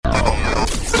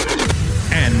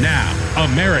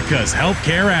America's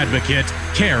healthcare advocate,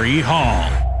 Carrie Hall.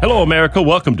 Hello, America.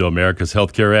 Welcome to America's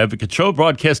Healthcare Advocate Show,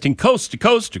 broadcasting coast to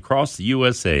coast across the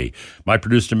USA. My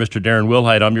producer, Mr. Darren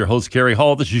Wilhite. I'm your host, Carrie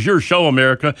Hall. This is your show,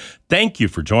 America. Thank you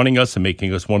for joining us and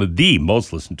making us one of the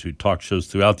most listened to talk shows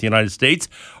throughout the United States.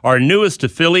 Our newest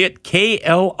affiliate,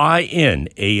 KLIN,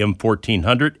 AM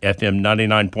 1400, FM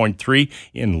 99.3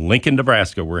 in Lincoln,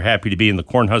 Nebraska. We're happy to be in the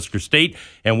Cornhusker State,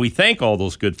 and we thank all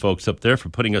those good folks up there for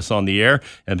putting us on the air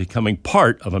and becoming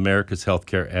part of America's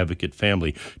Healthcare Advocate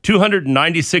family.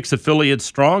 296 affiliates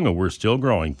strong, and we're still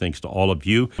growing thanks to all of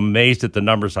you. I'm amazed at the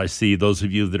numbers I see, those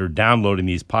of you that are downloading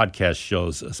these podcast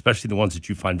shows, especially the ones that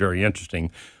you find very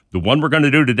interesting. The one we're going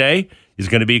to do today is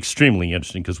going to be extremely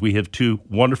interesting because we have two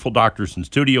wonderful doctors in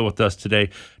studio with us today,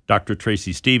 Dr.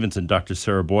 Tracy Stevens and Dr.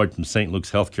 Sarah Boyd from St.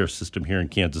 Luke's Healthcare System here in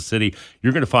Kansas City.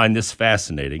 You're going to find this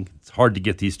fascinating. It's hard to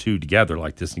get these two together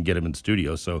like this and get them in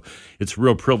studio, so it's a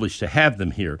real privilege to have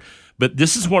them here. But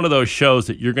this is one of those shows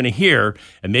that you're going to hear,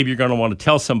 and maybe you're going to want to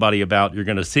tell somebody about. You're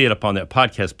going to see it up on that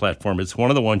podcast platform. It's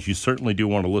one of the ones you certainly do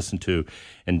want to listen to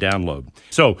and download.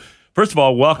 So, first of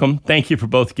all, welcome. Thank you for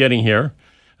both getting here.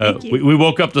 We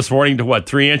woke up this morning to,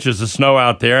 3 inches of snow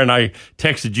out there, and I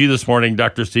texted you this morning,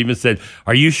 Dr. Stevens, said,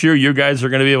 are you sure you guys are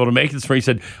going to be able to make it this morning? He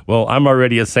said, well, I'm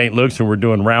already at St. Luke's, and we're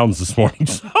doing rounds this morning.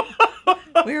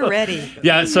 We're ready.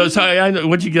 Yeah, so I know,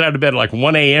 when'd you get out of bed? Like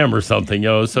 1 a.m. or something,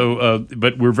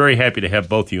 but we're very happy to have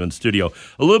both of you in studio.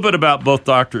 A little bit about both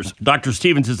doctors. Dr.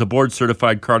 Stevens is a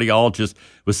board-certified cardiologist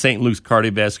with St. Luke's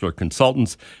Cardiovascular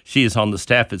Consultants. She is on the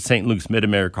staff at St. Luke's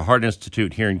Mid-America Heart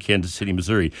Institute here in Kansas City,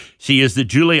 Missouri. She is the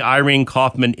Julie Irene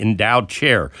Kaufman Endowed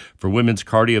Chair for Women's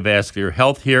Cardiovascular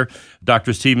Health here.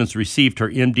 Dr. Stevens received her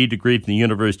MD degree from the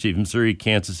University of Missouri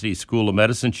Kansas City School of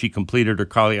Medicine. She completed her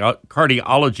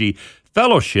cardiology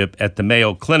fellowship at the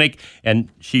Mayo Clinic, and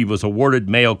she was awarded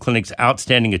Mayo Clinic's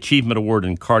Outstanding Achievement Award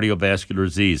in Cardiovascular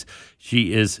Disease.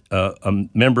 She is a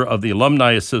member of the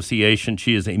Alumni Association.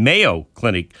 She is a Mayo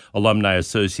Clinic Alumni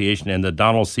Association and the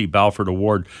Donald C. Balfour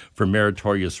Award for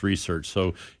Meritorious Research.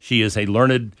 So she is a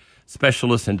learned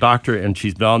specialist and doctor, and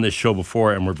she's been on this show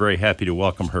before, and we're very happy to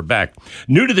welcome her back.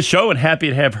 New to the show and happy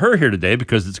to have her here today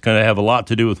because it's going to have a lot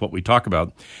to do with what we talk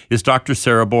about is Dr.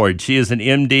 Sarah Boyd. She is an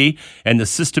MD and the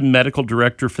System Medical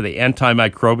Director for the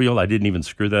Antimicrobial, I didn't even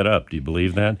screw that up, do you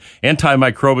believe that?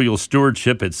 Antimicrobial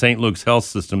Stewardship at St. Luke's Health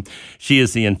System. She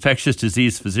is the infectious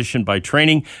disease physician by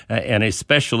training and a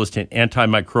specialist in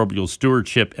antimicrobial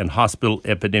stewardship and hospital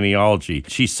epidemiology.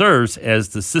 She serves as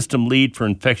the system lead for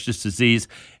infectious disease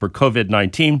for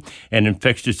COVID-19 and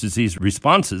infectious disease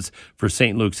responses for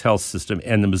St. Luke's Health System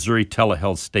and the Missouri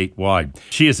Telehealth statewide.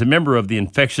 She is a member of the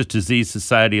Infectious Disease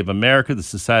Society of America, the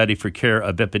Society for Care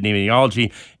of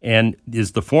Epidemiology, and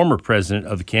is the former president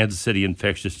of the Kansas City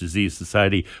Infectious Disease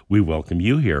Society. We welcome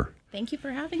you here. Thank you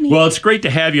for having me. Well, it's great to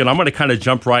have you, and I'm going to kind of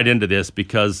jump right into this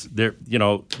because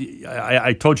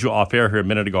I told you off air here a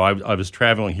minute ago. I was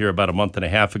traveling here about a month and a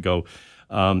half ago.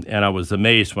 And I was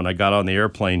amazed when I got on the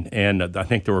airplane, and I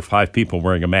think there were 5 people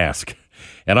wearing a mask.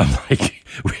 And I'm like,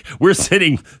 we're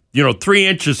sitting, 3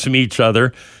 inches from each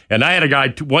other. And I had a guy,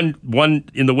 one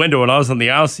in the window, and I was on the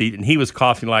aisle seat, and he was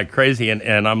coughing like crazy.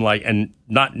 And I'm like, and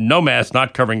no mask,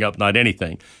 not covering up, not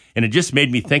anything. And it just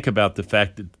made me think about the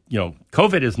fact that,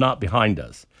 COVID is not behind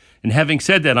us. And having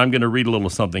said that, I'm going to read a little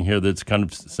something here that's kind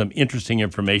of some interesting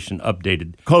information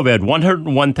updated. COVID,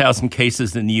 101,000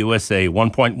 cases in the USA,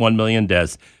 1.1 million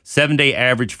deaths, 7-day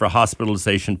average for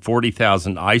hospitalization,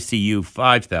 40,000, ICU,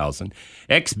 5,000.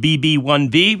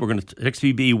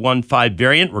 XBB.1.5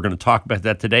 variant, we're going to talk about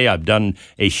that today. I've done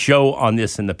a show on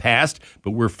this in the past, but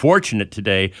we're fortunate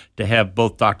today to have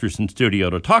both doctors in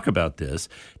studio to talk about this.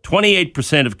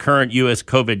 28% of current U.S.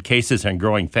 COVID cases and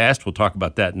growing fast. We'll talk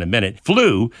about that in a minute.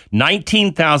 Flu,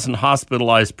 19,000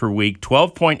 hospitalized per week,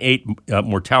 12.8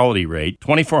 mortality rate,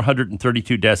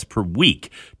 2,432 deaths per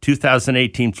week.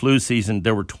 2018 flu season,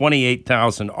 there were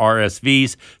 28,000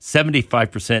 RSVs,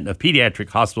 75% of pediatric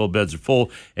hospital beds are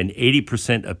full, and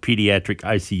 80% of pediatric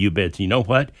ICU beds. You know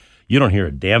what? You don't hear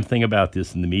a damn thing about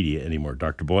this in the media anymore,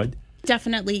 Dr. Boyd.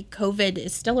 Definitely, COVID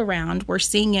is still around. We're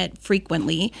seeing it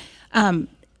frequently.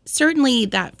 Certainly,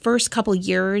 that first couple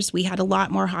years, we had a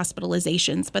lot more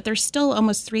hospitalizations, but there's still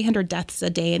almost 300 deaths a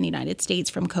day in the United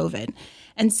States from COVID.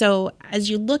 And so as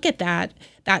you look at that,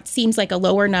 that seems like a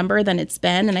lower number than it's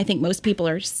been. And I think most people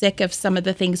are sick of some of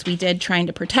the things we did trying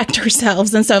to protect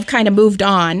ourselves. And so have kind of moved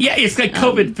on. Yeah, it's like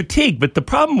COVID fatigue. But the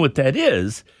problem with that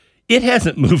is it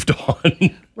hasn't moved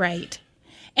on. Right.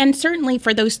 And certainly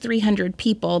for those 300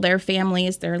 people, their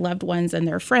families, their loved ones, and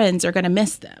their friends are going to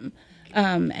miss them.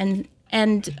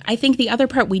 And I think the other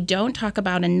part we don't talk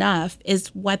about enough is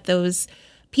what those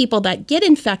people that get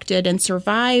infected and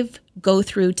survive go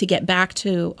through to get back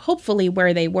to hopefully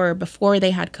where they were before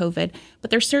they had COVID.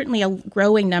 But there's certainly a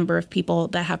growing number of people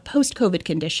that have post-COVID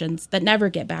conditions that never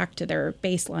get back to their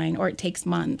baseline, or it takes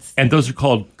months. And those are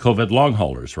called COVID long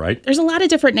haulers, right? There's a lot of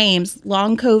different names: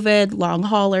 long COVID, long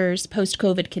haulers,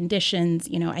 post-COVID conditions.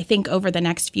 I think over the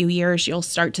next few years, you'll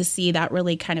start to see that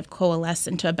really kind of coalesce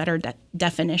into a better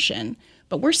definition.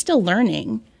 But we're still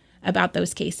learning about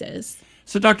those cases.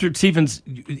 So, Dr. Stevens,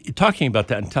 talking about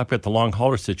that and talking about the long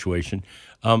hauler situation,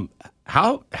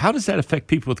 how does that affect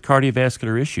people with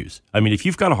cardiovascular issues? I mean, if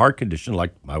you've got a heart condition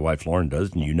like my wife Lauren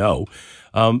does, and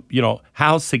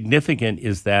how significant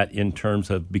is that in terms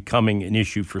of becoming an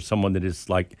issue for someone that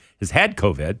has had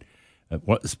COVID?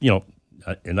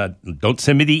 Don't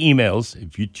send me the emails.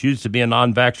 If you choose to be a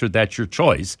non-vaxxer, that's your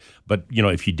choice. But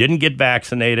if you didn't get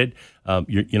vaccinated,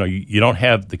 you don't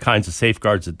have the kinds of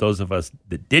safeguards that those of us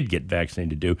that did get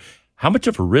vaccinated do. How much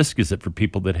of a risk is it for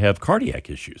people that have cardiac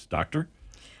issues, Doctor?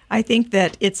 I think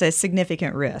that it's a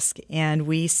significant risk, and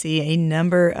we see a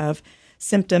number of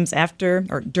symptoms after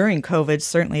or during COVID.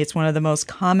 Certainly, it's one of the most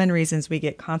common reasons we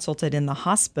get consulted in the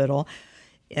hospital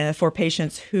for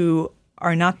patients who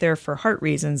are not there for heart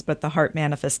reasons, but the heart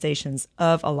manifestations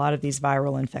of a lot of these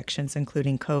viral infections,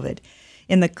 including COVID.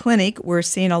 In the clinic, we're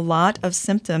seeing a lot of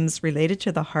symptoms related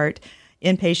to the heart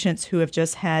in patients who have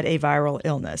just had a viral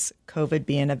illness, COVID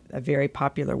being a very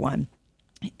popular one.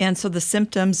 And so the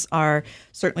symptoms are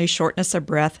certainly shortness of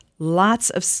breath,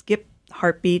 lots of skipped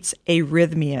heartbeats,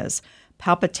 arrhythmias,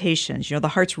 palpitations. The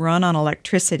heart's run on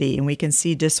electricity, and we can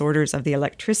see disorders of the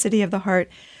electricity of the heart.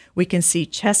 We can see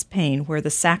chest pain where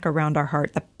the sac around our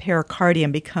heart, the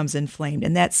pericardium, becomes inflamed,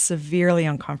 and that's severely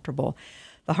uncomfortable.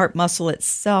 The heart muscle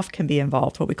itself can be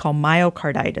involved, what we call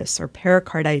myocarditis or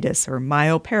pericarditis or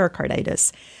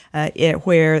myopericarditis,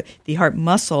 where the heart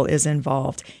muscle is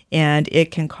involved, and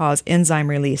it can cause enzyme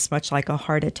release, much like a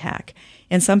heart attack.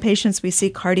 In some patients, we see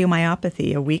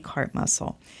cardiomyopathy, a weak heart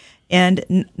muscle.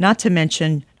 And not to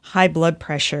mention high blood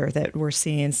pressure that we're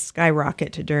seeing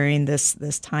skyrocket during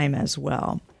this time as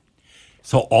well.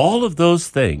 So all of those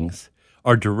things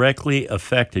are directly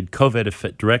affected.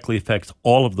 COVID directly affects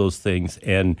all of those things,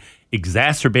 and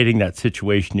exacerbating that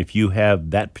situation if you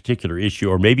have that particular issue,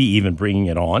 or maybe even bringing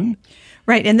it on.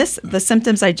 Right. And the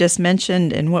symptoms I just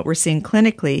mentioned and what we're seeing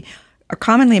clinically are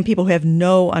commonly in people who have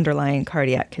no underlying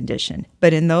cardiac condition.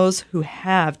 But in those who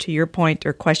have, to your point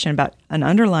or question about an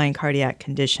underlying cardiac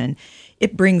condition,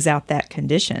 it brings out that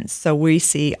condition. So we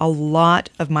see a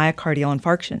lot of myocardial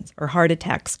infarctions or heart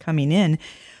attacks coming in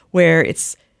where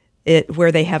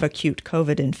where they have acute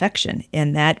COVID infection,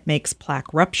 and that makes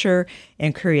plaque rupture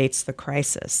and creates the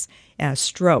crisis.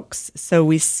 Strokes. So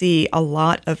we see a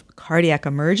lot of cardiac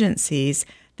emergencies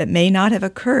that may not have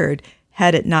occurred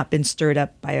had it not been stirred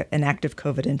up by an active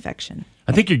COVID infection.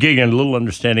 I think you're getting a little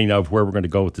understanding now of where we're going to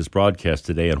go with this broadcast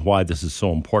today and why this is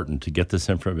so important to get this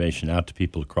information out to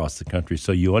people across the country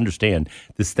so you understand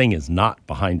this thing is not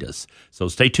behind us. So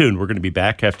stay tuned. We're going to be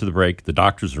back after the break. The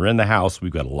doctors are in the house.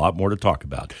 We've got a lot more to talk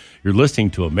about. You're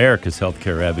listening to America's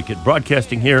Healthcare Advocate,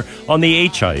 broadcasting here on the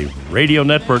HI Radio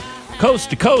Network, coast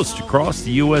to coast across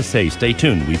the USA. Stay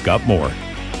tuned. We've got more.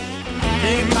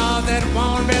 Because it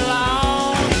won't be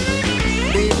long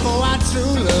before our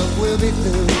true love will be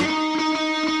through.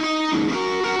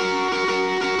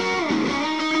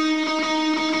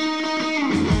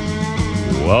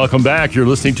 Welcome back. You're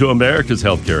listening to America's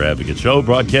Healthcare Advocate Show,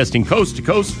 broadcasting coast to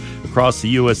coast across the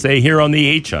USA here on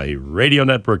the HI Radio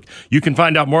Network. You can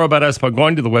find out more about us by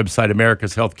going to the website,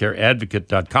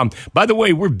 americashealthcareadvocate.com. By the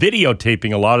way, we're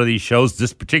videotaping a lot of these shows.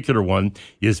 This particular one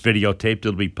is videotaped.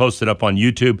 It'll be posted up on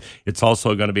YouTube. It's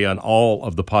also going to be on all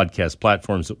of the podcast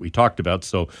platforms that we talked about.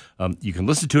 So you can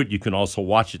listen to it. You can also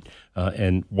watch it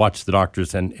and watch the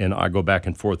doctors. And I go back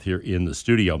and forth here in the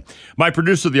studio. My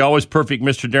producer, the always perfect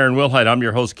Mr. Darren Wilhite. I'm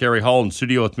your host, Carrie Hall. In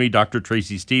studio with me, Dr.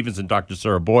 Tracy Stevens and Dr.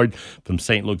 Sarah Boyd from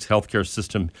St. Luke's Healthcare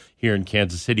System here in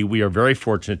Kansas City. We are very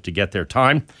fortunate to get their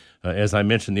time. As I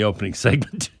mentioned in the opening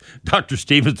segment, Dr.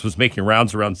 Stevens was making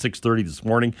rounds around 6:30 this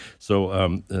morning,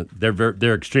 so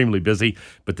they're extremely busy,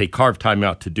 but they carved time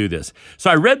out to do this.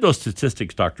 So I read those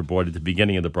statistics, Dr. Boyd, at the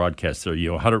beginning of the broadcast. So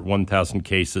 101,000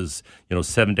 cases,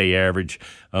 7-day average.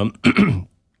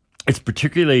 It's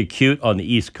particularly acute on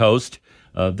the East Coast.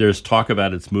 There's talk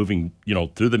about it's moving,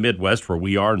 through the Midwest where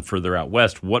we are and further out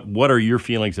west. What are your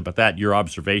feelings about that, your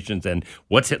observations, and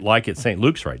what's it like at St.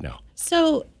 Luke's right now?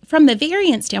 So from the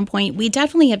variant standpoint, we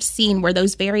definitely have seen where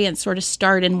those variants sort of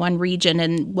start in one region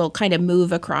and will kind of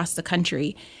move across the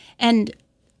country. And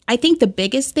I think the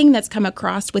biggest thing that's come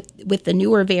across with the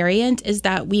newer variant is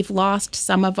that we've lost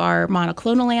some of our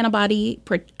monoclonal antibody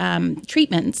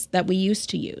treatments that we used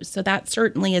to use. So that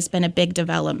certainly has been a big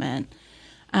development.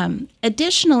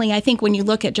 Additionally, I think when you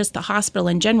look at just the hospital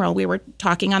in general, we were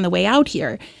talking on the way out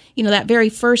here, that very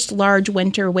first large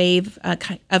winter wave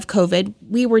of COVID,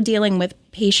 we were dealing with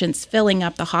patients filling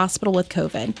up the hospital with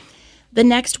COVID. The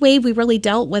next wave, we really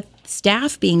dealt with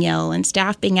staff being ill and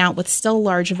staff being out with still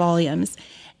large volumes.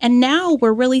 And now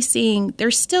we're really seeing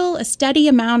there's still a steady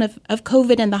amount of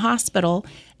COVID in the hospital,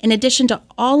 in addition to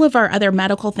all of our other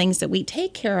medical things that we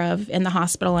take care of in the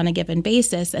hospital on a given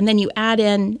basis. And then you add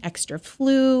in extra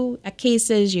flu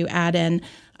cases, you add in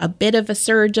a bit of a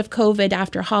surge of COVID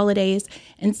after holidays,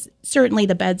 and certainly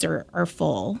the beds are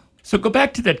full. So go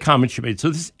back to that comment you made.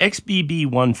 So this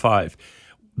XBB.1.5,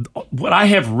 what I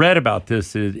have read about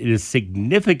this is it is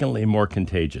significantly more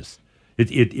contagious.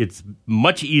 It's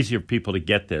much easier for people to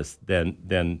get this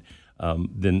than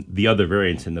the other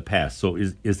variants in the past. So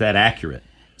is that accurate?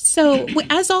 So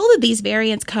as all of these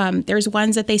variants come, there's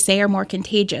ones that they say are more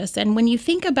contagious. And when you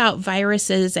think about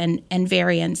viruses and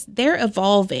variants, they're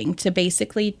evolving to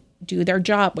basically do their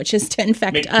job, which is to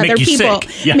infect other people,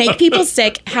 yeah. Make people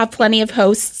sick, have plenty of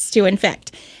hosts to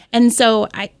infect. And so,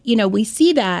 we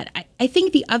see that. I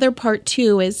think the other part,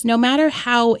 too, is no matter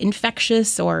how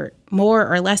infectious or more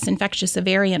or less infectious a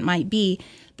variant might be,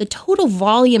 the total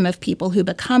volume of people who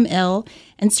become ill,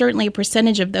 and certainly a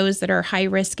percentage of those that are high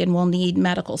risk and will need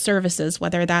medical services,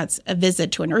 whether that's a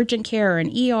visit to an urgent care or an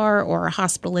ER or a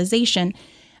hospitalization,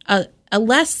 a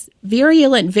less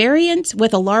virulent variant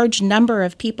with a large number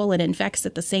of people it infects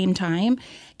at the same time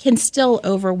can still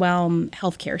overwhelm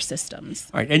healthcare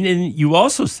systems. All right. And then you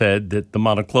also said that the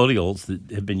monoclonals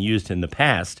that have been used in the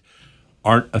past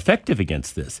aren't effective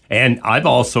against this. And I've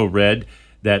also read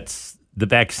that the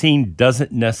vaccine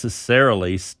doesn't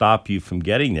necessarily stop you from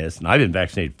getting this. And I've been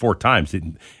vaccinated 4 times.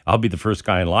 I'll be the first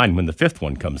guy in line when the 5th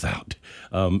one comes out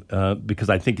because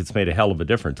I think it's made a hell of a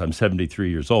difference. I'm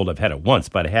 73 years old. I've had it once,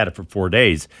 but I had it for 4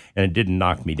 days, and it didn't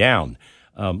knock me down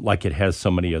like it has so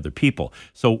many other people.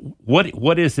 So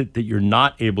what is it that you're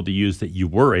not able to use that you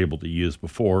were able to use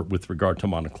before with regard to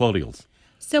monoclonals?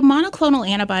 So monoclonal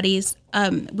antibodies,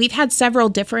 we've had several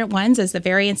different ones as the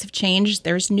variants have changed.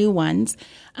 There's new ones.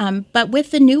 But with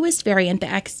the newest variant, the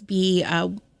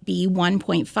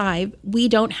XBB.1.5, we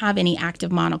don't have any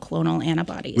active monoclonal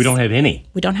antibodies. We don't have any?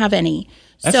 We don't have any.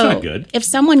 That's so not good. If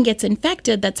someone gets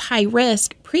infected that's high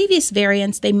risk, previous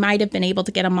variants, they might have been able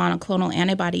to get a monoclonal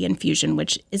antibody infusion,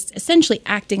 which is essentially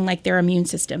acting like their immune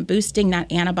system, boosting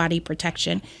that antibody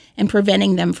protection and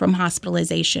preventing them from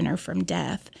hospitalization or from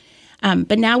death.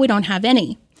 But now we don't have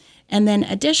any. And then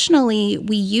additionally,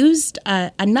 we used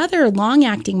another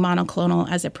long-acting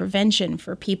monoclonal as a prevention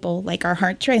for people like our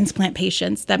heart transplant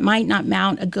patients that might not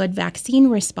mount a good vaccine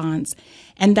response.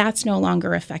 And that's no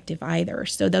longer effective either.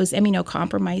 So those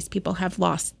immunocompromised people have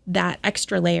lost that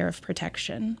extra layer of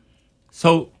protection.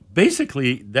 So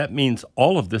basically, that means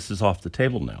all of this is off the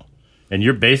table now. And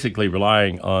you're basically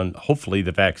relying on, hopefully,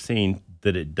 the vaccine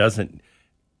that it doesn't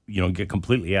get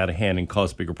completely out of hand and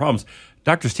cause bigger problems.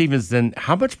 Dr. Stevens, then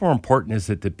how much more important is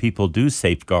it that people do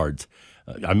safeguards?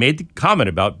 I made the comment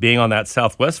about being on that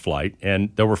Southwest flight,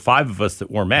 and there were 5 of us that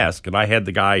wore masks, and I had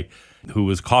the guy who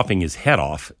was coughing his head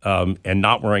off and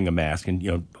not wearing a mask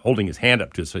and holding his hand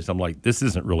up to his face. I'm like, this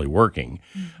isn't really working.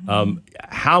 Mm-hmm.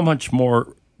 How much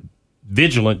more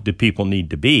vigilant do people need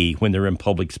to be when they're in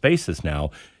public spaces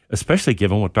now, especially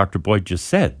given what Dr. Boyd just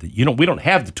said, that we don't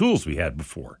have the tools we had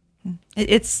before?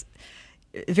 It's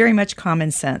very much common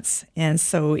sense. And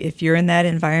so if you're in that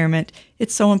environment,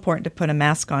 it's so important to put a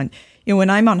mask on.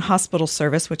 When I'm on hospital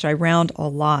service, which I round a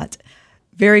lot,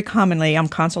 very commonly I'm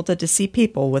consulted to see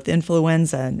people with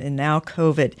influenza and now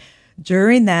COVID.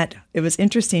 During that, it was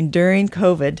interesting, during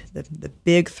COVID, the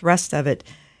big thrust of it,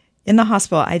 in the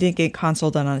hospital, I didn't get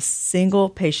consulted on a single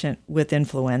patient with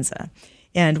influenza.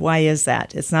 And why is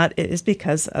that? It is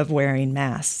because of wearing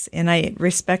masks. And I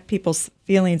respect people's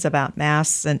feelings about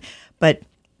masks, but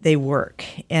they work.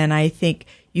 And I think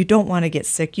you don't want to get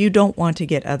sick. You don't want to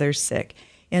get others sick.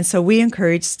 And so we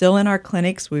encourage, still in our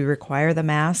clinics, we require the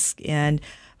mask and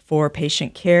for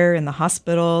patient care in the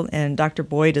hospital. And Dr.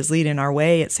 Boyd is leading our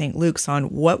way at St. Luke's on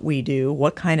what we do,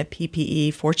 what kind of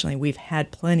PPE. Fortunately, we've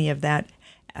had plenty of that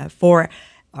for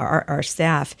our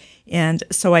staff. And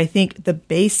so I think the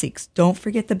basics, don't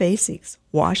forget the basics.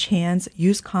 Wash hands,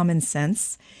 use common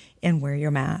sense, and wear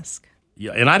your mask.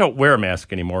 Yeah, and I don't wear a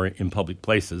mask anymore in public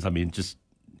places. I mean,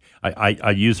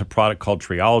 I use a product called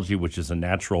Cardiologist, which is a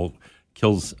natural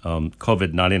kills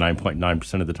COVID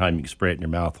 99.9% of the time. You can spray it in your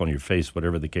mouth, on your face,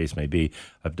 whatever the case may be.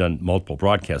 I've done multiple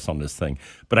broadcasts on this thing.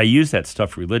 But I use that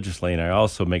stuff religiously, and I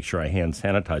also make sure I hand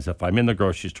sanitize. If I'm in the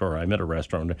grocery store or I'm at a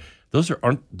restaurant,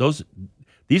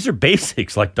 these are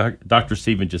basics, like Dr.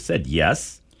 Steven just said.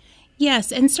 Yes?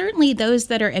 Yes, and certainly those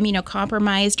that are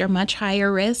immunocompromised are much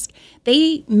higher risk.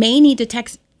 They may need to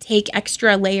take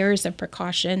extra layers of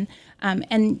precaution,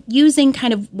 and using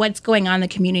kind of what's going on in the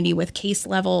community with case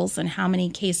levels and how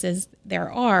many cases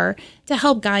there are to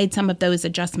help guide some of those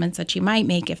adjustments that you might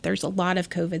make if there's a lot of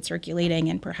COVID circulating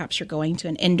and perhaps you're going to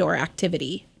an indoor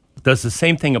activity. Does the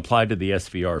same thing apply to the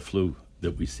SVR flu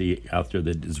that we see out there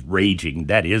that is raging?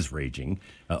 That is raging.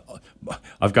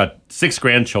 I've got 6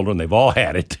 grandchildren. They've all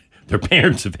had it. Their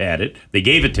parents have had it. They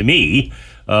gave it to me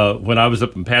when I was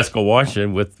up in Pasco,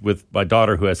 Washington with my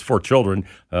daughter who has 4 children.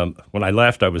 When I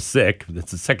left, I was sick.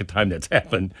 That's the second time that's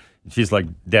happened. She's like,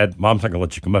 Dad, Mom's not going to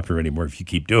let you come up here anymore if you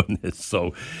keep doing this.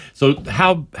 So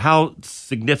how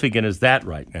significant is that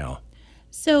right now?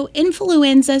 So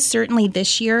influenza certainly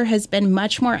this year has been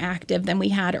much more active than we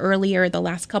had earlier the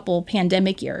last couple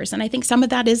pandemic years. And I think some of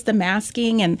that is the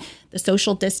masking and the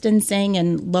social distancing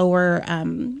and lower,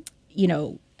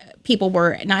 people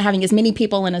were not having as many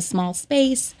people in a small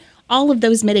space. All of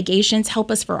those mitigations help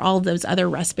us for all of those other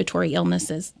respiratory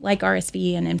illnesses like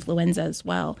RSV and influenza as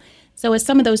well. So as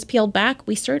some of those peeled back,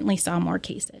 we certainly saw more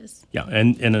cases. Yeah,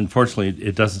 and unfortunately,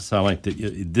 it doesn't sound like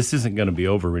this isn't going to be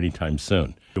over anytime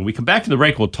soon. When we come back to the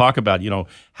break, we'll talk about,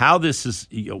 how this is,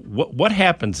 what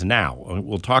happens now.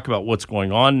 We'll talk about what's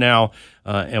going on now,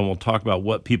 and we'll talk about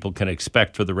what people can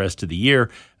expect for the rest of the year,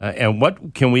 and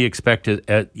what can we expect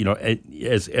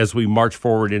as we march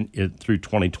forward through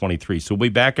 2023. So we'll be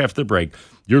back after the break.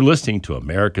 You're listening to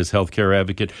America's Healthcare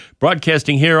Advocate,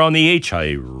 broadcasting here on the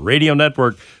HIA Radio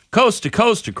Network, coast to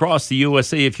coast across the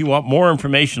USA. If you want more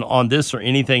information on this or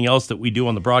anything else that we do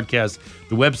on the broadcast,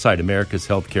 the website,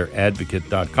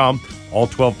 americashealthcareadvocate.com, all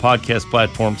 12 podcast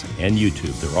platforms, and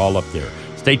YouTube. They're all up there.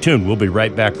 Stay tuned. We'll be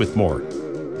right back with more.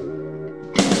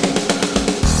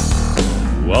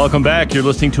 Welcome back. You're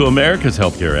listening to America's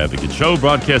Healthcare Advocate Show,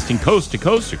 broadcasting coast to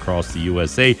coast across the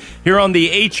USA here on the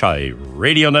HIA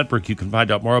Radio Network. You can find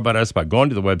out more about us by going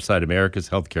to the website,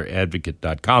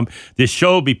 americashealthcareadvocate.com. This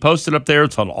show will be posted up there.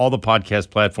 It's on all the podcast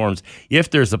platforms. If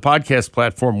there's a podcast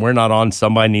platform we're not on,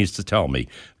 somebody needs to tell me,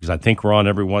 because I think we're on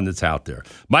every one that's out there.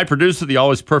 My producer, the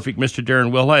always perfect Mr.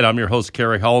 Darren Wilhite. I'm your host,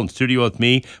 Carrie Hall. In studio with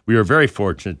me, we are very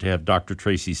fortunate to have Dr.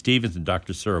 Tracy Stevens and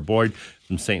Dr. Sarah Boyd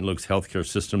from St. Luke's Healthcare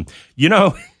System.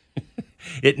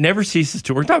 It never ceases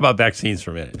to, we're talking about vaccines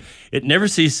for a minute. It never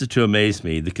ceases to amaze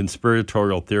me, the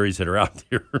conspiratorial theories that are out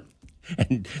there.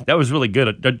 And that was really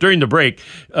good. During the break,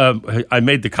 I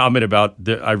made the comment about,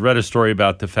 I read a story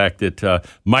about the fact that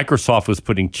Microsoft was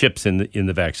putting chips in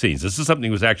the vaccines. This is something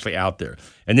that was actually out there.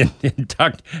 And then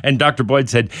Dr. Boyd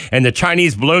said, and the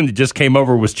Chinese balloon that just came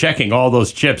over was checking all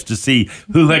those chips to see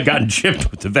who had gotten chipped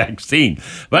with the vaccine.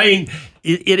 I mean,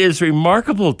 it is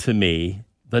remarkable to me,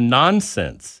 the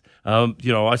nonsense.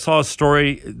 I saw a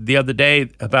story the other day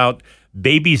about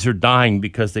babies are dying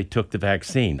because they took the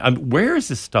vaccine. Where is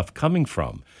this stuff coming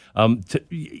from? I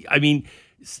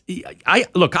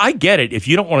get it. If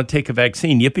you don't want to take a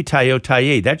vaccine,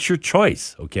 yippee-ki-yo-ki-yay, that's your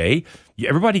choice, okay?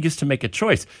 Everybody gets to make a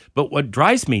choice. But what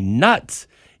drives me nuts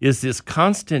is this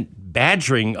constant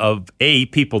badgering of, A,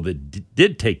 people that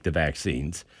did take the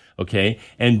vaccines, okay,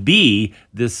 and B,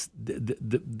 these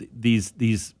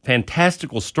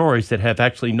fantastical stories that have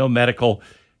actually no medical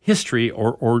history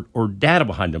or data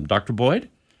behind them. Dr. Boyd?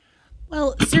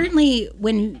 Well, certainly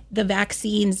when the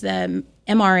vaccines, the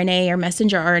mRNA or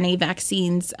messenger RNA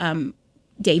vaccines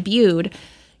debuted,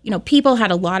 people had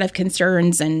a lot of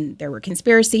concerns, and there were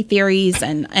conspiracy theories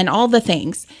and all the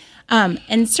things.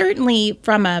 And certainly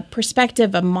from a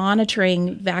perspective of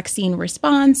monitoring vaccine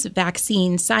response,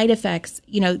 vaccine side effects,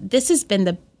 this has been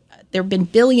there have been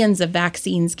billions of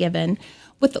vaccines given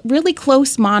with really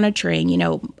close monitoring.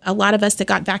 A lot of us that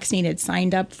got vaccinated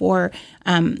signed up for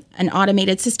an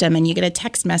automated system, and you get a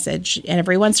text message, and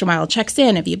every once in a while it checks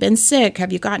in. Have you been sick?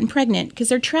 Have you gotten pregnant? Because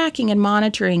they're tracking and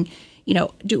monitoring,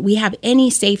 do we have any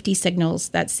safety signals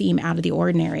that seem out of the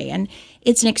ordinary? And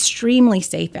it's an extremely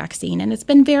safe vaccine, and it's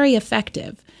been very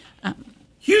effective.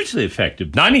 Hugely effective.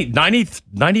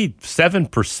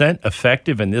 97%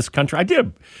 effective in this country. I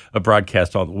did a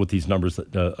broadcast with these numbers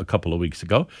a couple of weeks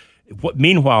ago.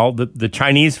 Meanwhile, the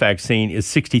Chinese vaccine is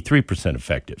 63%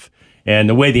 effective. And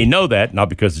the way they know that, not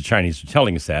because the Chinese are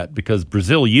telling us that, because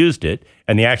Brazil used it,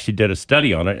 and they actually did a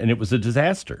study on it, and it was a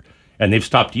disaster. And they've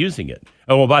stopped using it.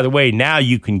 Oh, well, by the way, now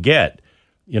you can get,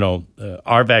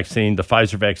 our vaccine, the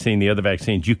Pfizer vaccine, the other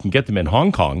vaccines, you can get them in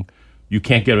Hong Kong You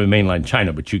can't get them in mainland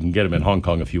China, but you can get them in Hong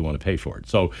Kong if you want to pay for it.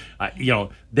 So,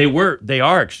 they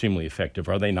are extremely effective,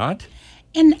 are they not?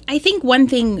 And I think one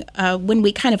thing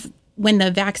when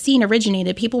the vaccine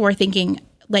originated, people were thinking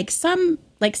like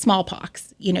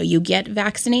smallpox. You get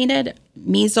vaccinated,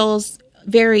 measles.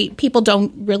 People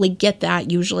don't really get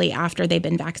that usually after they've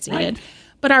been vaccinated. Right.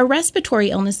 But our respiratory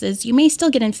illnesses, you may still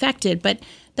get infected, but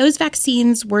those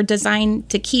vaccines were designed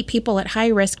to keep people at high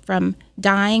risk from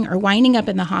dying or winding up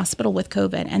in the hospital with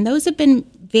COVID. And those have been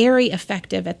very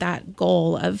effective at that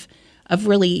goal of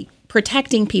really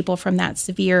protecting people from that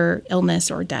severe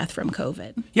illness or death from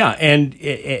COVID. Yeah, and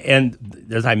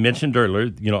as I mentioned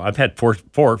earlier, I've had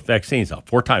four vaccines now.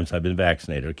 4 times I've been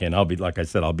vaccinated. Okay, and I'll be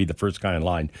the first guy in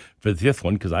line for the 5th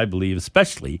one because I believe,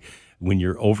 especially when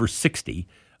you're over 60,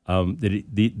 that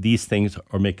these things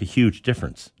make a huge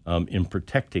difference in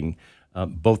protecting.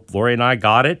 Both Lori and I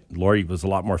got it. Lori was a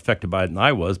lot more affected by it than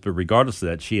I was, but regardless of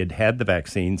that, she had the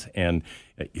vaccines, and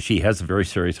she has a very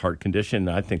serious heart condition,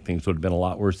 and I think things would have been a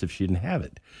lot worse if she didn't have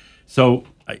it. So,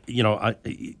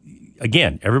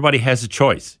 again, everybody has a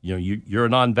choice. You're a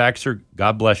non-vaxxer,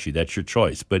 God bless you, that's your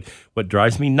choice. But what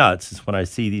drives me nuts is when I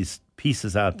see these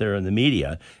pieces out there in the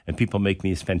media and people make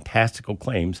these fantastical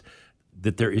claims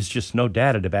that there is just no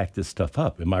data to back this stuff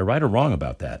up. Am I right or wrong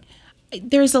about that?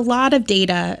 There's a lot of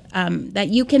data that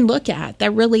you can look at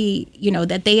that really,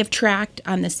 that they have tracked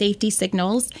on the safety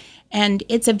signals, and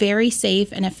it's a very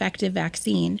safe and effective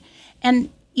vaccine. And,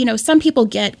 some people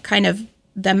get kind of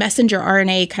the messenger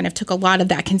RNA kind of took a lot of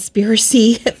that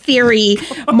conspiracy theory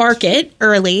market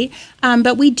early.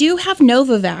 But we do have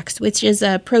Novavax, which is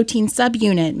a protein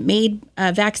subunit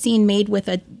vaccine made with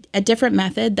a different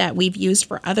method that we've used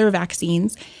for other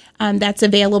vaccines. That's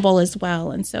available as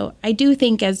well. And so I do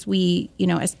think as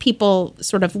people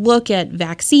sort of look at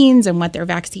vaccines and what their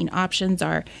vaccine options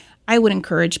are, I would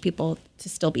encourage people to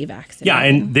still be vaccinated. Yeah,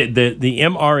 and the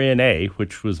mRNA,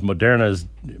 which was Moderna's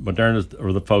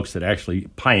or the folks that actually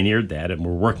pioneered that and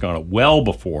were working on it well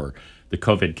before the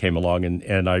COVID came along.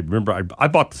 And I remember I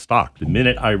bought the stock the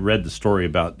minute I read the story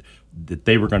about that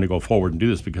they were going to go forward and do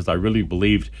this because I really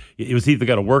believed it was either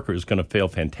going to work or it was going to fail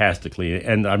fantastically.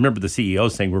 And I remember the CEO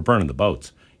saying, we're burning the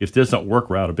boats. If this doesn't work,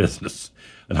 we're out of business.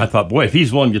 And I thought, boy, if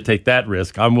he's willing to take that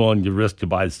risk, I'm willing to risk to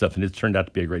buy the stuff. And it's turned out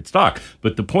to be a great stock.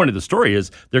 But the point of the story is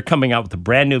they're coming out with a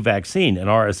brand new vaccine, an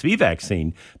RSV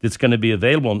vaccine, that's going to be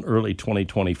available in early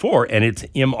 2024. And it's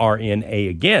mRNA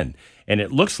again. And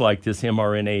it looks like this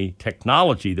mRNA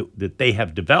technology that they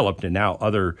have developed and now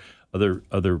other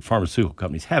pharmaceutical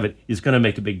companies have it is going to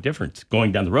make a big difference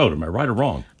going down the road. Am I right or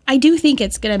wrong? I do think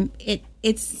it's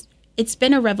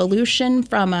been a revolution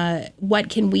from what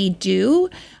can we do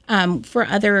for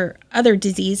other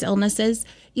disease illnesses.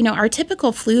 Our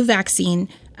typical flu vaccine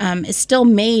is still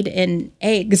made in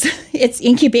eggs. It's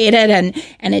incubated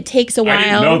and it takes a while. I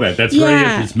didn't know that. That's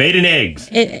right. It's made in eggs.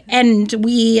 And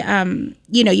we,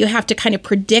 you have to kind of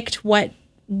predict what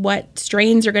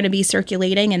strains are going to be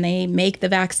circulating, and they make the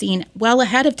vaccine well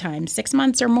ahead of time, 6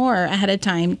 months or more ahead of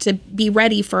time, to be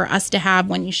ready for us to have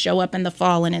when you show up in the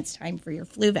fall and it's time for your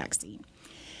flu vaccine.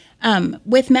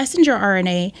 With messenger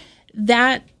RNA,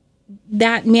 that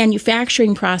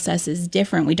manufacturing process is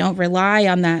different. We don't rely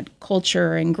on that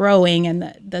culture and growing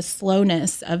and the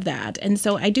slowness of that. And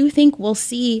so I do think we'll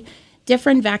see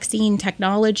different vaccine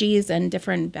technologies and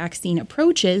different vaccine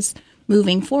approaches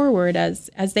moving forward as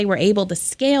they were able to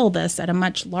scale this at a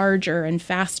much larger and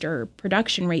faster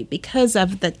production rate because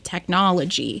of the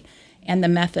technology and the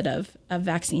method of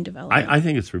vaccine development. I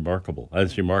think it's remarkable.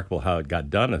 It's remarkable how it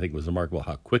got done. I think it was remarkable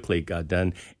how quickly it got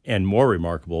done, and more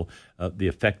remarkable the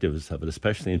effectiveness of it,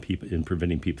 especially in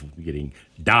preventing people from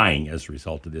dying as a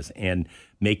result of this and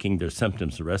making their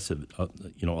symptoms, the rest of it,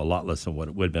 a lot less than what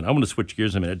it would have been. I want to switch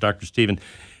gears a minute, Dr. Stephen.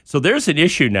 So there's an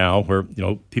issue now where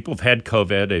people have had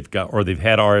COVID, they've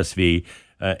had RSV.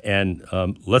 And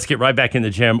let's get right back in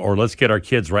the gym, or let's get our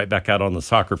kids right back out on the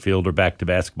soccer field or back to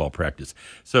basketball practice.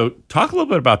 So talk a little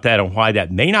bit about that and why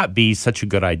that may not be such a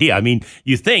good idea. I mean,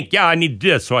 you think, I need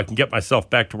this so I can get myself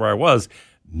back to where I was.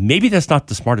 Maybe that's not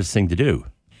the smartest thing to do.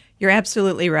 You're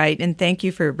absolutely right. And thank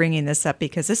you for bringing this up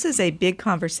because this is a big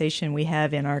conversation we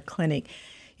have in our clinic.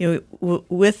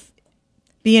 With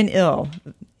being ill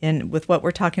and with what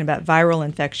we're talking about, viral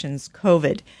infections,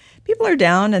 COVID, people are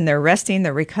down and they're resting,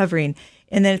 they're recovering.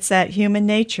 And then it's that human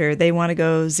nature. They want to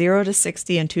go 0 to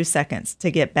 60 in 2 seconds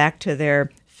to get back to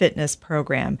their fitness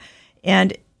program.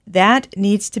 And that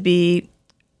needs to be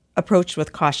approached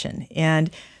with caution.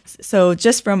 And so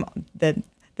just from the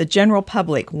general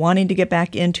public wanting to get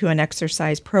back into an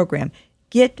exercise program,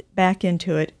 get back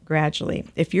into it gradually.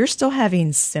 If you're still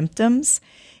having symptoms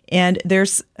And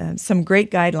there's some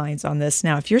great guidelines on this.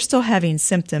 Now, if you're still having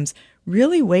symptoms,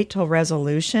 really wait till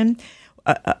resolution.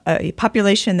 A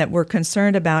population that we're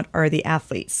concerned about are the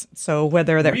athletes. So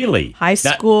whether they're high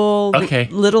school,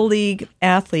 little league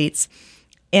athletes,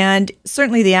 and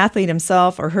certainly the athlete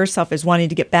himself or herself is wanting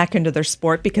to get back into their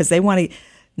sport because they want to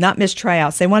not miss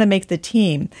tryouts. They want to make the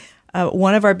team.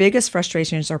 One of our biggest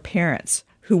frustrations are parents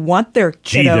who want their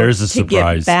kiddo to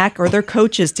get back, or their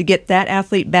coaches to get that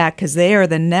athlete back because they are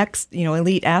the next,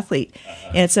 elite athlete,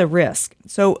 and it's a risk.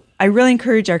 So I really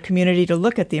encourage our community to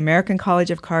look at the American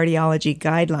College of Cardiology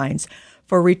guidelines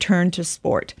for return to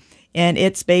sport, and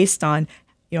it's based on,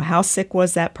 how sick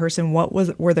was that person,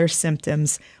 were their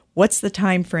symptoms, what's the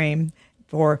time frame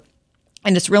for.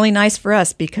 And it's really nice for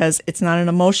us because it's not an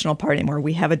emotional part anymore.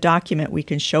 We have a document we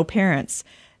can show parents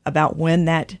about when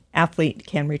that athlete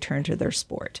can return to their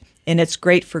sport. And it's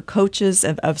great for coaches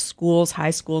of schools, high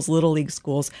schools, little league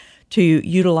schools, to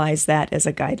utilize that as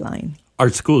a guideline. Are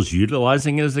schools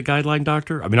utilizing it as a guideline,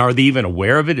 doctor? I mean, are they even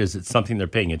aware of it? Is it something they're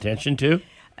paying attention to?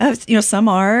 Some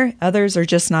are. Others are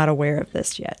just not aware of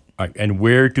this yet. All right. And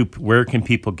where can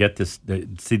people get this,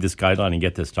 see this guideline and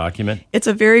get this document? It's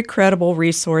a very credible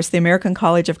resource, the American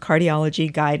College of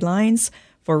Cardiology guidelines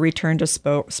for return to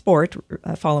sport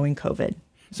following COVID.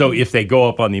 So if they go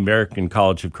up on the American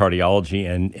College of Cardiology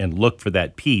and look for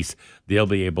that piece, they'll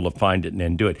be able to find it and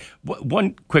then do it.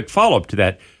 One quick follow-up to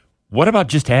that, what about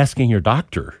just asking your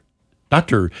doctor?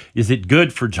 Doctor, is it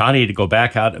good for Johnny to go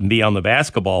back out and be on the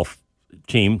basketball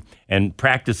team and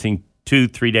practicing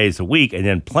 2-3 days a week and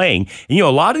then playing? And, a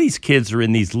lot of these kids are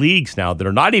in these leagues now that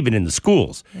are not even in the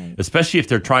schools, right, especially if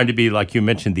they're trying to be, like you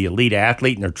mentioned, the elite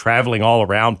athlete, and they're traveling all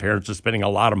around. Parents are spending a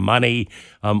lot of money.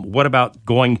 What about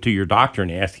going to your doctor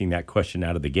and asking that question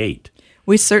out of the gate?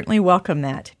 We certainly welcome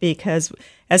that because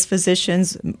as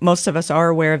physicians, most of us are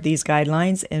aware of these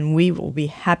guidelines, and we will be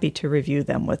happy to review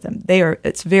them with them.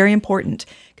 It's very important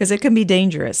because it can be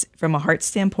dangerous from a heart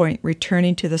standpoint,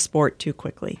 returning to the sport too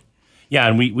quickly. Yeah,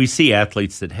 and we see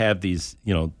athletes that have these,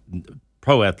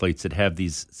 pro athletes that have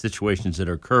these situations that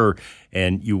occur,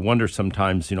 and you wonder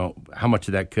sometimes, how much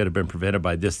of that could have been prevented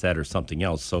by this, that, or something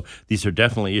else. So these are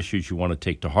definitely issues you want to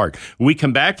take to heart. When we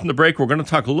come back from the break, we're going to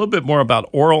talk a little bit more about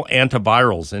oral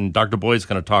antivirals, and Dr. Boyd is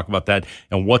going to talk about that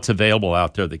and what's available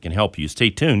out there that can help you. Stay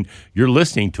tuned. You're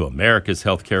listening to America's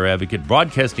Healthcare Advocate,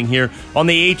 broadcasting here on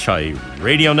the HIA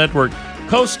Radio Network,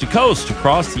 coast to coast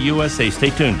across the USA.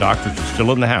 Stay tuned. Doctors are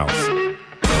still in the house.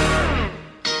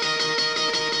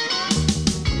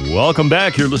 Welcome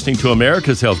back. You're listening to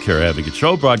America's Healthcare Advocate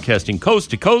Show, broadcasting coast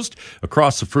to coast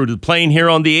across the fruited plain here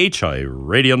on the HIA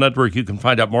Radio Network. You can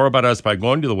find out more about us by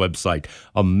going to the website,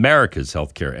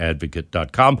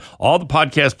 americashealthcareadvocate.com. All the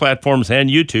podcast platforms and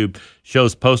YouTube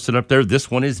shows posted up there.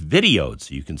 This one is videoed,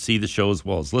 so you can see the show as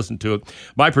well as listen to it.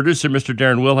 My producer, Mr.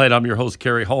 Darren Wilhead. I'm your host,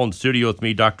 Carrie Hall. In studio with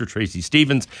me, Dr. Tracy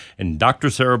Stevens and Dr.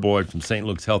 Sarah Boyd from St.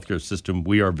 Luke's Healthcare System.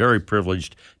 We are very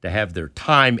privileged to have their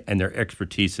time and their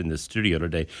expertise in this studio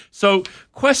today. So,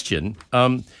 question,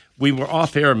 we were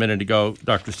off air a minute ago,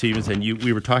 Dr. Stevens, and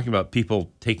we were talking about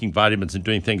people taking vitamins and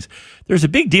doing things. There's a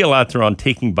big deal out there on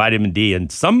taking vitamin D,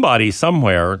 and somebody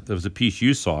somewhere, there was a piece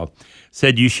you saw,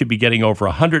 said you should be getting over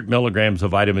 100 milligrams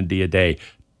of vitamin D a day.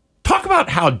 Talk about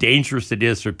how dangerous it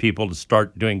is for people to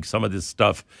start doing some of this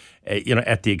stuff,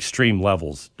 at the extreme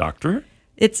levels, doctor.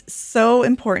 It's so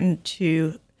important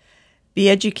to be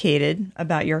educated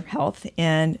about your health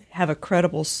and have a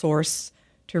credible source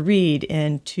to read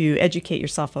and to educate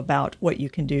yourself about what you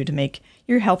can do to make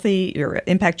you healthy,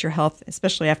 impact your health,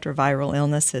 especially after viral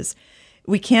illnesses.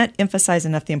 We can't emphasize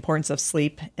enough the importance of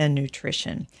sleep and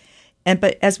nutrition.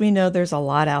 But as we know, there's a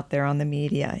lot out there on the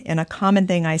media. And a common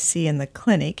thing I see in the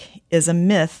clinic is a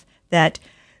myth that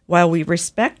while we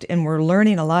respect and we're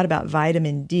learning a lot about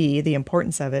vitamin D, the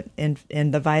importance of it, and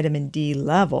the vitamin D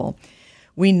level,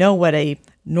 we know what a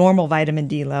normal vitamin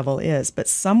D level is. But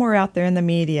somewhere out there in the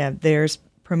media, there's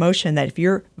promotion that if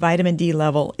your vitamin D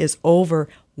level is over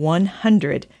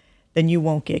 100, then you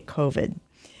won't get COVID.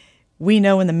 We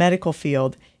know in the medical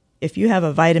field, if you have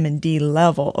a vitamin D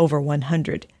level over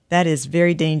 100, that is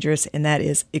very dangerous and that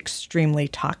is extremely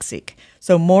toxic.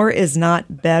 So more is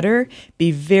not better.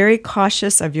 Be very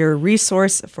cautious of your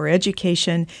resource for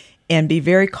education and be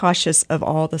very cautious of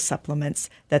all the supplements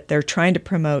that they're trying to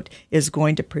promote is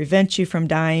going to prevent you from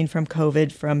dying from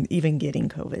COVID, from even getting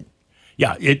COVID.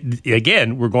 Yeah,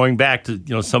 again, we're going back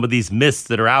to some of these myths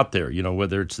that are out there,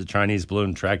 whether it's the Chinese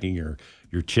balloon tracking your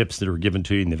chips that are given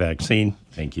to you in the vaccine,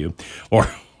 thank you, or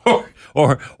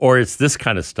it's this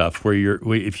kind of stuff where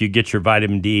if you get your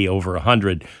vitamin D over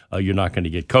 100, you're not going to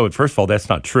get COVID. First of all, that's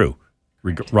not true.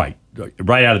 Right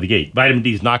out of the gate. Vitamin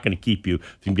D is not going to keep you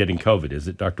from getting COVID, is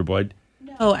it, Dr. Boyd?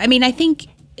 No, I mean, I think,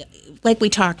 like we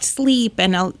talked, sleep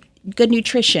and good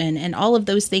nutrition and all of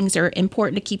those things are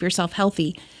important to keep yourself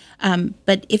healthy.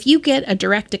 But if you get a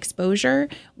direct exposure,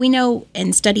 we know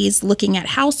in studies looking at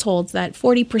households that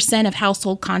 40% of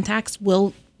household contacts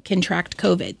will contract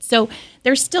COVID. So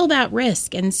there's still that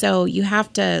risk. And so you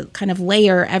have to kind of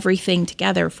layer everything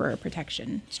together for a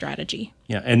protection strategy.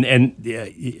 Yeah. And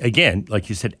again, like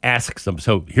you said, ask them.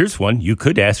 So here's one. You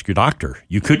could ask your doctor.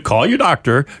 You could call your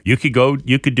doctor. You could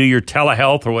do your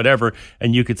telehealth or whatever.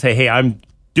 And you could say, hey, I'm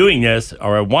doing this,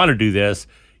 or I want to do this.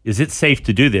 Is it safe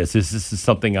to do this? Is this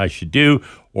something I should do?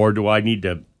 Or do I need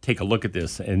to take a look at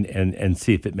this and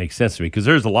see if it makes sense to me? Because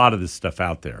there's a lot of this stuff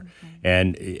out there.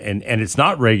 And it's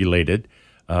not regulated,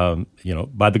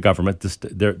 by the government.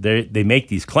 They make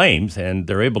these claims, and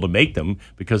they're able to make them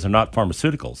because they're not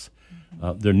pharmaceuticals.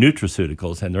 They're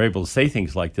nutraceuticals, and they're able to say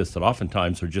things like this that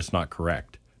oftentimes are just not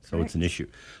correct. So it's an issue.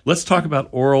 Let's talk about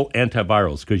oral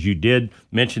antivirals, because you did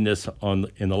mention this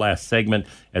in the last segment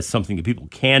as something that people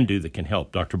can do that can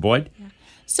help. Dr. Boyd? Yeah.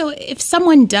 So if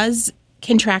someone does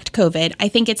contract COVID, I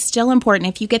think it's still important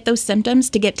if you get those symptoms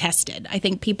to get tested. I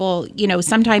think people,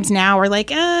 sometimes now are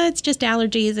like, it's just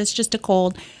allergies, it's just a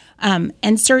cold.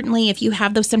 And certainly if you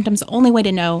have those symptoms, the only way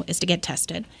to know is to get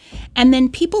tested. And then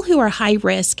people who are high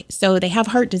risk, so they have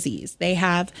heart disease, they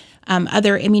have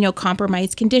other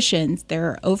immunocompromised conditions,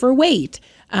 they're overweight,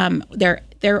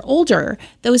 they're older.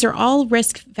 Those are all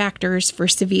risk factors for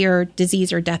severe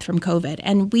disease or death from COVID.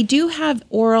 And we do have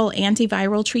oral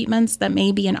antiviral treatments that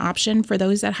may be an option for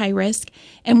those at high risk.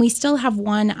 And we still have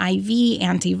one IV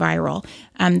antiviral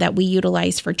that we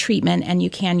utilize for treatment, and you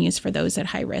can use for those at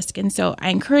high risk. And so I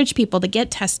encourage people to get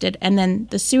tested. And then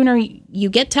the sooner you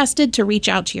get tested, to reach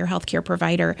out to your healthcare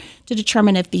provider to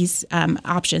determine if these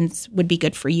options would be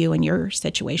good for you and your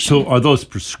situation. So are those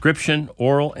prescription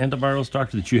oral antivirals,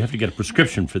 doctor, that you have to get a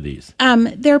prescription for these?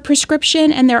 They're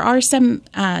prescription, and there are some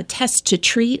test to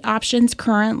treat options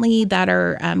currently that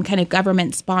are kind of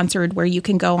government sponsored, where you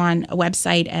can go on a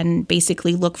website and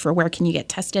basically look for where can you get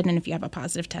tested, and if you have a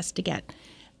positive test, to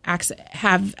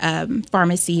have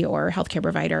pharmacy or healthcare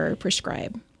provider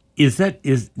prescribe. Is this?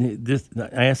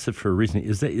 I asked it for a reason.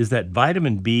 Is that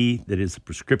vitamin B that is a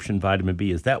prescription vitamin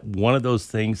B? Is that one of those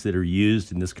things that are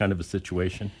used in this kind of a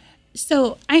situation?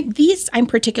 So I'm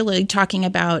particularly talking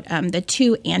about the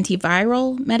two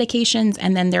antiviral medications,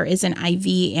 and then there is an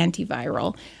IV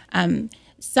antiviral.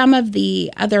 Some of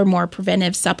the other more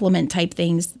preventive supplement type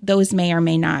things, those may or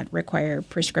may not require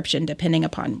prescription depending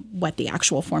upon what the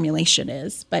actual formulation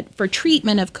is. But for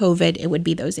treatment of COVID, it would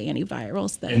be those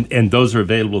antivirals. And those are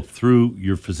available through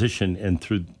your physician and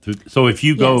through. So if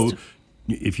you go,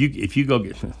 yes. if you go,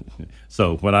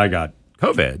 so when I got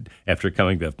COVID after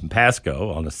coming back from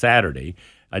Pasco on a Saturday,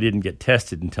 I didn't get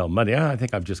tested until Monday. I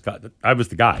think I was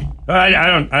the guy.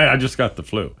 I just got the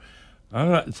flu.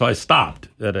 So I stopped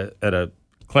at a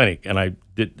clinic, and I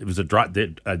did. It was a drop.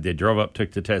 They drove up,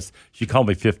 took the test. She called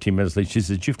me 15 minutes later. She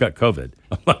said, "You've got COVID."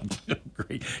 I'm like,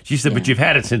 "Great." She said, "But you've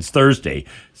had it since Thursday.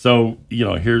 So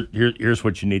here's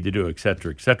what you need to do, et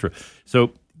cetera, et cetera."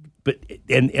 So. But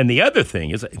and the other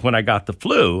thing is, when I got the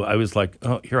flu, I was like,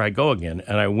 oh, here I go again.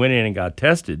 And I went in and got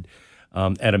tested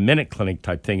at a minute clinic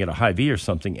type thing at a Hy-Vee or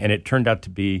something, and it turned out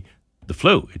to be the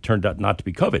flu. It turned out not to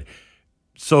be COVID.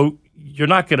 So you're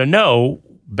not going to know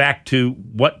back to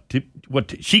what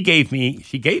she gave me.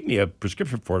 She gave me a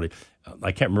prescription for it.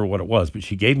 I can't remember what it was, but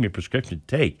she gave me a prescription to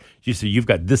take. She said, you've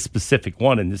got this specific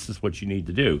one, and this is what you need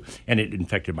to do. And it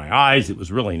infected my eyes. It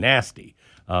was really nasty.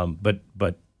 But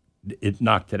it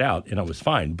knocked it out, and I was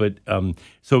fine. But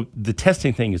so the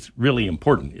testing thing is really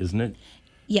important, isn't it?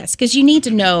 Yes, because you need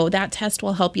to know. That test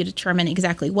will help you determine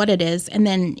exactly what it is. And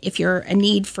then if you're a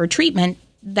need for treatment,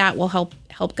 that will help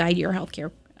guide your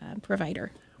healthcare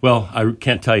provider. Well, I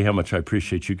can't tell you how much I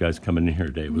appreciate you guys coming in here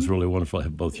today. It was really wonderful to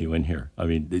have both of you in here. I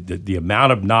mean, the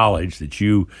amount of knowledge that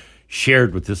you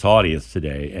shared with this audience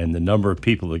today, and the number of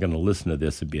people that are going to listen to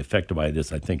this and be affected by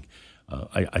this, I think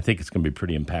it's going to be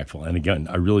pretty impactful. And again,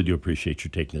 I really do appreciate you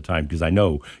taking the time, because I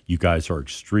know you guys are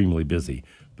extremely busy.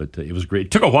 But it was great.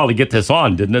 It took a while to get this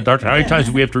on, didn't it, Doctor? How many times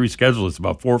did we have to reschedule this?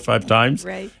 About 4 or 5 times?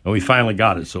 Right. And we finally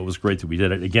got it, so it was great that we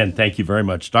did it. Again, thank you very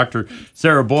much. Dr.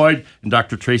 Sarah Boyd and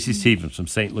Dr. Tracy Stevens from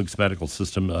St. Luke's Medical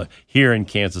System here in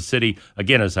Kansas City.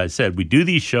 Again, as I said, we do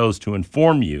these shows to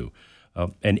inform you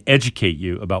and educate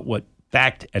you about what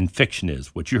fact and fiction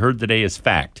is. What you heard today is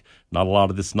fact. Not a lot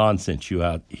of this nonsense you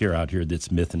out here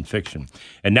that's myth and fiction.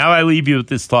 And now I leave you with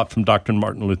this thought from Dr.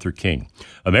 Martin Luther King.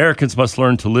 Americans must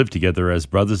learn to live together as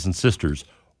brothers and sisters,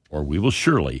 or we will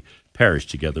surely perish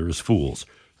together as fools.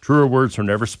 Truer words are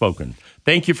never spoken.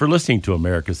 Thank you for listening to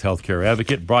America's Healthcare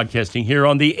Advocate, broadcasting here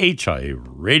on the HIA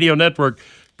Radio Network,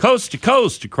 coast to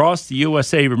coast across the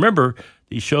USA. Remember,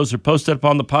 these shows are posted up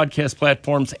on the podcast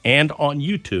platforms and on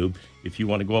YouTube if you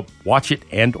want to go up, watch it,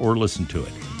 and or listen to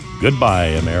it. Goodbye,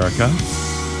 America.